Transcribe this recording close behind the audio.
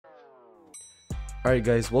Alright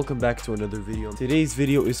guys, welcome back to another video. Today's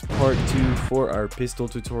video is part 2 for our pistol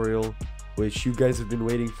tutorial, which you guys have been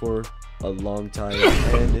waiting for a long time,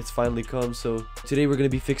 and it's finally come. So today we're going to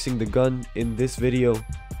be fixing the gun in this video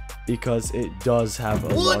because it does have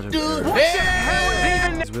a lot of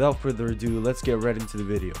errors. Without further ado, let's get right into the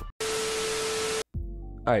video.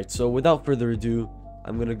 Alright, so without further ado,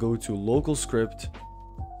 I'm going to go to local script,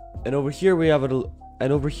 and over here we have our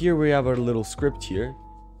little script here.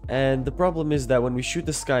 And the problem is that when we shoot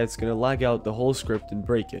the sky, it's going to lag out the whole script and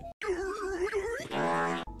break it.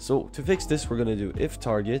 So to fix this, we're going to do if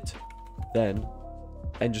target, then,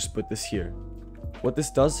 and just put this here. What this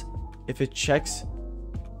does, if it checks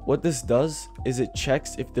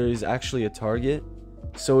if there is actually a target.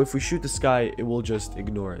 So if we shoot the sky, it will just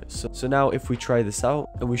ignore it. So now if we try this out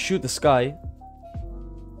and we shoot the sky,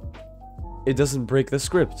 it doesn't break the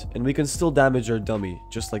script, and we can still damage our dummy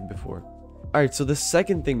just like before. Alright, so the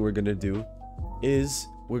second thing we're gonna do is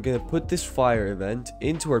we're gonna put this fire event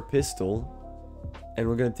into our pistol, and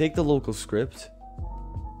we're gonna take the local script.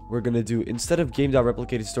 We're gonna do, instead of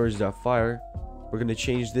game.replicatedStorage.fire, we're gonna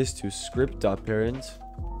change this to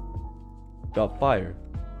script.parent.fire.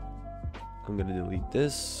 I'm gonna delete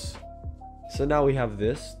this. So now we have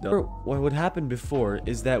this. What would happen before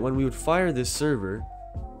is that when we would fire this server,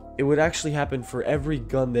 it would actually happen for every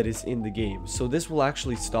gun that is in the game. So this will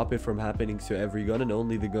actually stop it from happening to every gun and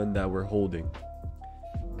only the gun that we're holding.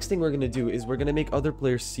 Next thing we're going to do is we're going to make other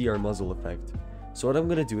players see our muzzle effect. So what I'm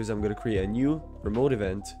going to do is I'm going to create a new remote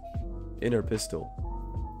event in our pistol.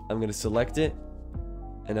 I'm going to select it,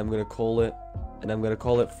 and I'm going to call it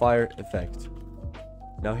fire effect.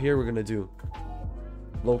 Now here we're going to do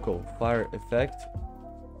local fire effect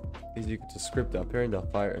is equal to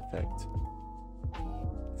script.parent.fire effect.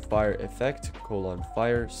 Fire effect :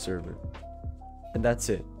 fire server, and that's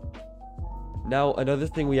it. Now another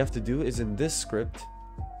thing we have to do is in this script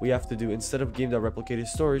we have to do, instead of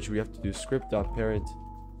game.replicatedStorage, we have to do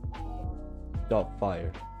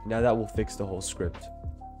script.parent.fire. Now that will fix the whole script.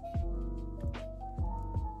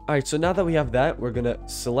 Alright, so now that we have that, we're gonna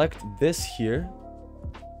select this here,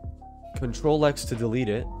 Control X to delete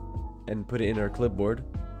it and put it in our clipboard.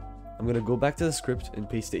 I'm gonna go back to the script and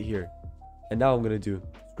paste it here, and now I'm gonna do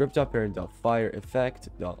script.parent.fire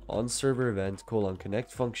effect.onServerEvent :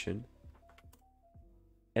 connect function,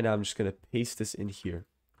 and I'm just gonna paste this in here.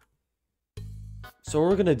 So what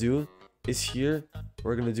we're gonna do is here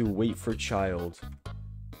we're gonna do wait for child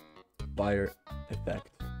fire effect,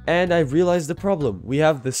 and I realized the problem. We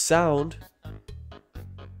have the sound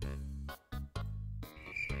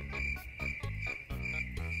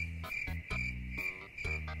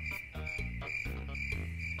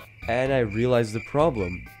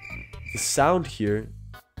the sound here,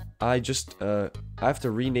 I have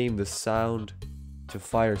to rename the sound to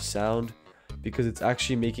fire sound because it's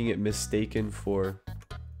actually making it mistaken for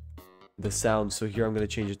the sound. So here I'm going to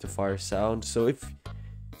change it to fire sound. So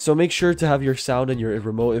make sure to have your sound and your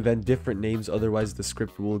remote event different names, otherwise the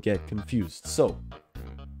script will get confused. So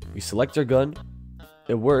we select our gun,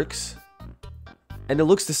 it works, and it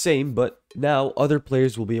looks the same, but now other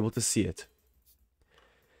players will be able to see it.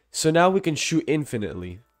 So now we can shoot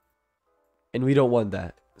infinitely, and we don't want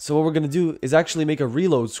that. So what we're going to do is actually make a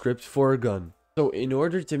reload script for our gun. So in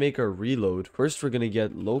order to make our reload, first we're going to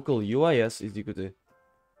get local UIS is equal to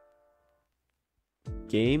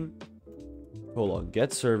game,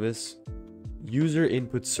 get service, user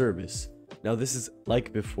input service. Now this is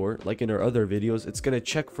like before, like in our other videos, it's going to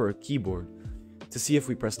check for a keyboard to see if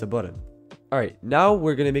we pressed a button. Alright, now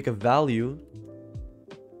we're going to make a value,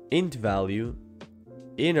 int value,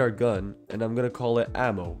 in our gun, and I'm going to call it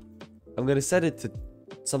ammo. I'm going to set it to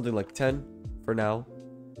something like 10 for now.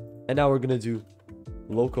 And now we're going to do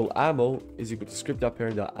local ammo is equal to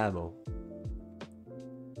script.parent.ammo.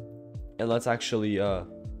 And let's actually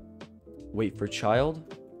wait for child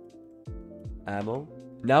ammo.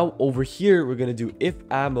 Now over here we're going to do if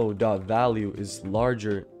ammo.value is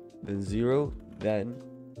larger than 0, then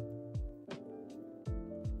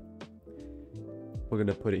we're going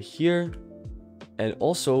to put it here. And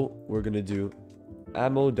also we're going to do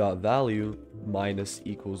ammo.value minus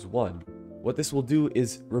equals 1. What this will do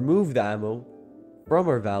is remove the ammo from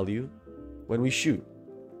our value when we shoot.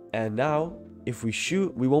 And now if we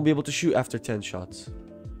shoot, we won't be able to shoot after 10 shots.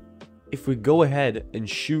 If we go ahead and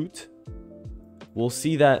shoot, we'll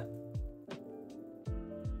see that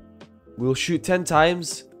we'll shoot 10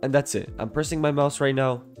 times, and that's it. I'm pressing my mouse right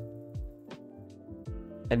now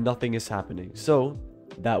and nothing is happening. So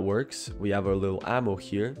that works. We have our little ammo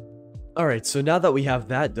here. Alright, so now that we have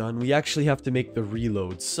that done, we actually have to make the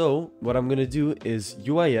reload. So what I'm going to do is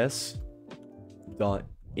UIS dot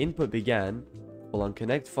input began colon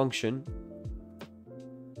connect function.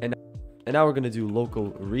 And now we're going to do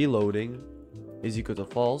local reloading is equal to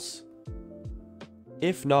false.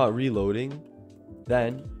 If not reloading,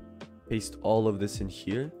 then paste all of this in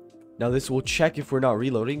here. Now this will check if we're not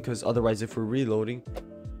reloading, because otherwise if we're reloading,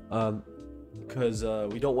 because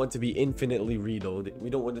we don't want to be infinitely reloaded. We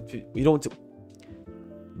don't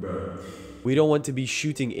want to be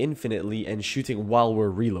shooting infinitely and shooting while we're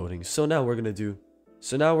reloading. So now we're gonna do,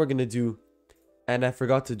 and I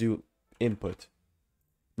forgot to do input.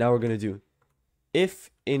 Now we're gonna do if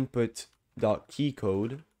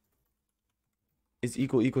input.keycode is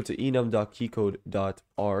equal to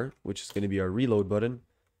enum.keycode.r, which is gonna be our reload button.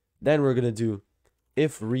 Then we're gonna do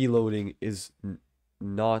if reloading is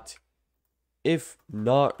if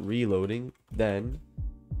not reloading, then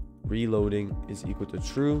reloading is equal to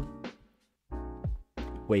true.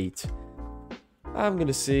 Wait. I'm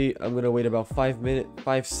gonna wait about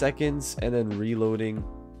 5 seconds, and then reloading.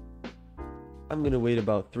 I'm gonna wait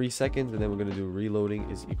about 3 seconds, and then we're gonna do reloading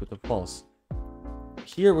is equal to false.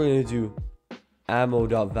 Here we're gonna do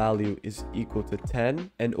ammo.value is equal to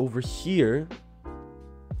 10, and over here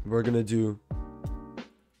we're gonna do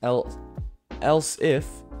else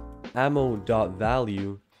if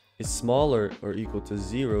ammo.value is smaller or equal to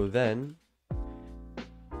 0, then,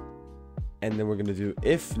 and then we're gonna do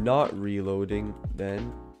if not reloading,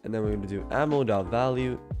 then, and then we're gonna do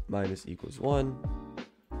ammo.value minus equals 1,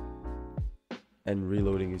 and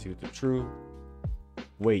reloading is equal to true.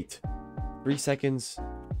 Wait 3 seconds,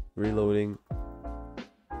 reloading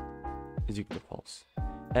is equal to false.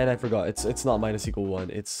 And I forgot, it's not minus equal 1,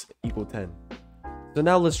 it's equal 10. So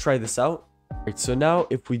now let's try this out. Right, so now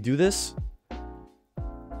if we do this,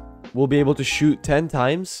 we'll be able to shoot 10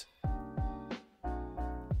 times.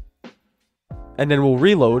 And then we'll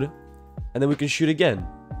reload, and then we can shoot again.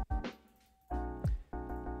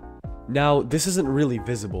 Now, this isn't really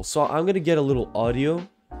visible, so I'm going to get a little audio,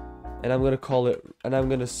 and I'm going to call it, and I'm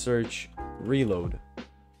going to search reload.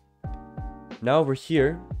 Now over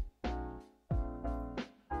here,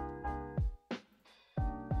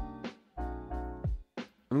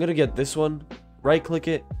 I'm going to get this one, right click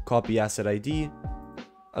it, copy asset ID.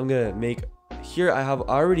 I'm going to make, here I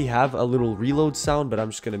already have a little reload sound, but I'm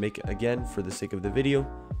just going to make it again for the sake of the video.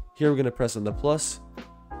 Here we're going to press on the plus,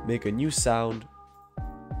 make a new sound,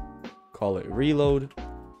 call it reload,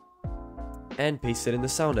 and paste it in the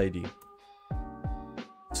sound ID.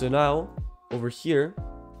 So now, over here,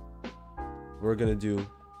 we're going to do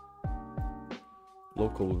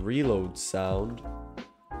local reload sound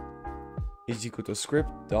is equal to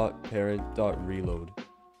script.parent.reload.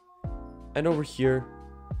 And over here,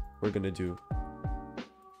 we're going to do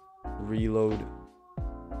reload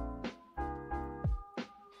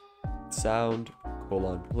sound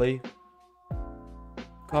colon play.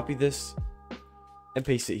 Copy this and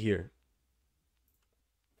paste it here.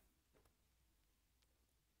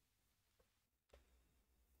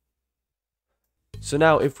 So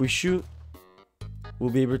now if we shoot,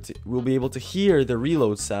 we'll be able to hear the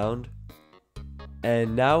reload sound.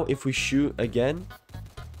 And now if we shoot again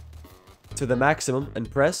to the maximum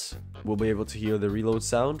and press, we'll be able to hear the reload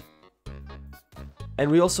sound.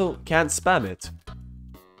 And we also can't spam it.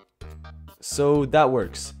 So that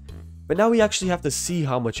works. But now we actually have to see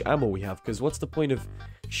how much ammo we have, because what's the point of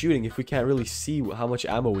shooting if we can't really see how much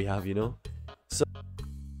ammo we have, you know? So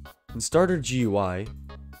in starter GUI,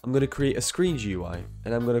 I'm going to create a screen GUI,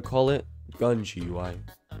 and I'm going to call it gun GUI.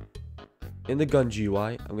 In the gun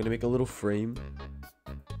GUI, I'm going to make a little frame.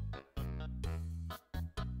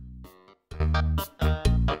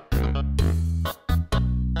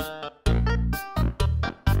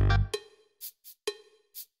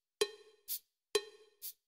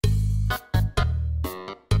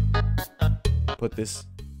 Put this,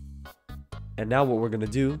 and now what we're gonna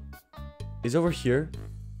do is over here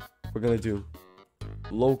we're gonna do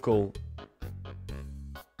local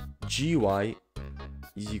GUI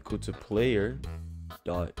is equal to player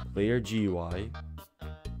GUI.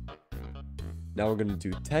 Now we're gonna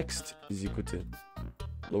do text is equal to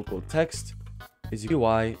local text is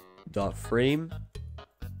GUI dot frame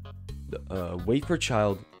wait for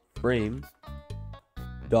child frame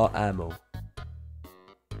dot ammo.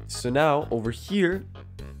 So now over here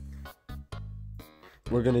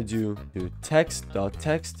we're gonna do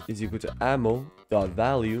text.text is equal to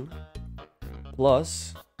ammo.value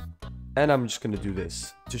plus, and I'm just gonna do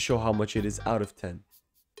this to show how much it is out of 10.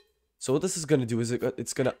 So what this is gonna do is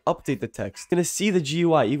it's gonna update the text. It's gonna see the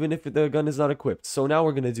GUI even if the gun is not equipped. So now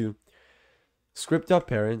we're gonna do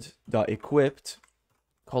script.parent.equipped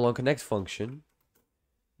colon connect function.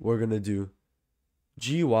 We're gonna do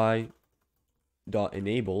GUI dot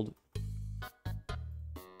enabled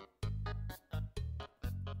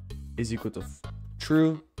is equal to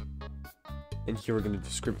true. And here we're going to do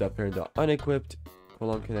script.parent.unequipped,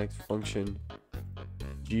 connect function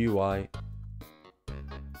GUI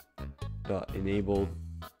enabled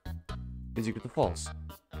is equal to false.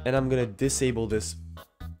 And I'm going to disable this.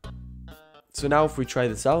 So now if we try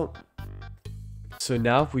this out,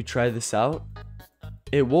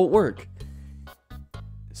 it won't work.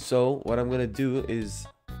 So what I'm going to do is,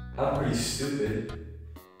 I'm pretty stupid.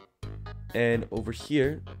 And over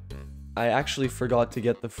here, I actually forgot to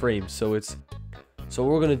get the frame. So what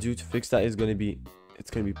we're going to do to fix that is going to be, it's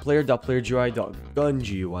going to be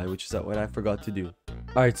player.playerGUI.gun.GUI, which is what I forgot to do.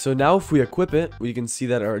 Alright, so now if we equip it, we can see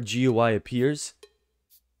that our GUI appears.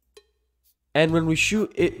 And when we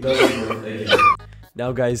shoot, it doesn't work again.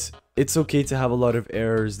 Now guys, it's okay to have a lot of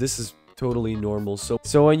errors. This is totally normal.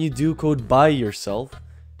 So when you do code by yourself,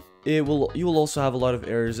 you will also have a lot of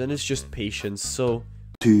errors, and it's just patience. So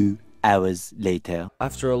 2 hours later.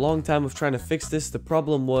 After a long time of trying to fix this, the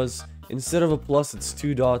problem was instead of a plus, it's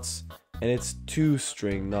 2 dots, and it's 2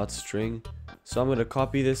 string, not string. So I'm going to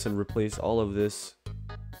copy this and replace all of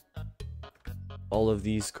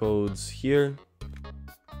these codes here.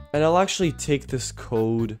 And I'll actually take this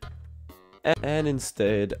code and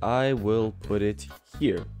instead I will put it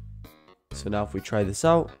here. So now if we try this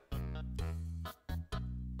out,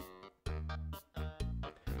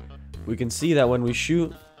 we can see that when we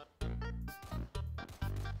shoot,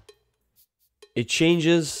 it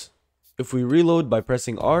changes. If we reload by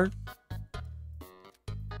pressing R,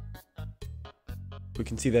 we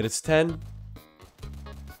can see that it's 10.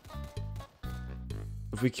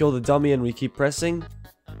 If we kill the dummy and we keep pressing,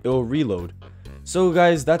 it will reload. So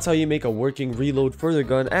guys, that's how you make a working reload for the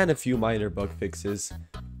gun and a few minor bug fixes.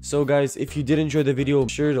 So guys, if you did enjoy the video, be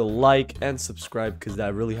sure to like and subscribe because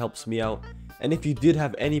that really helps me out. And if you did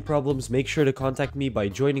have any problems, make sure to contact me by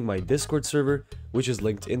joining my Discord server, which is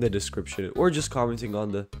linked in the description, or just commenting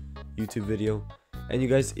on the YouTube video. And you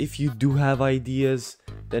guys, if you do have ideas,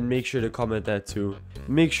 then make sure to comment that too.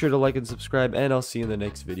 Make sure to like and subscribe, and I'll see you in the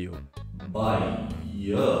next video. Bye.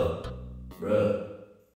 Yeah, bruh.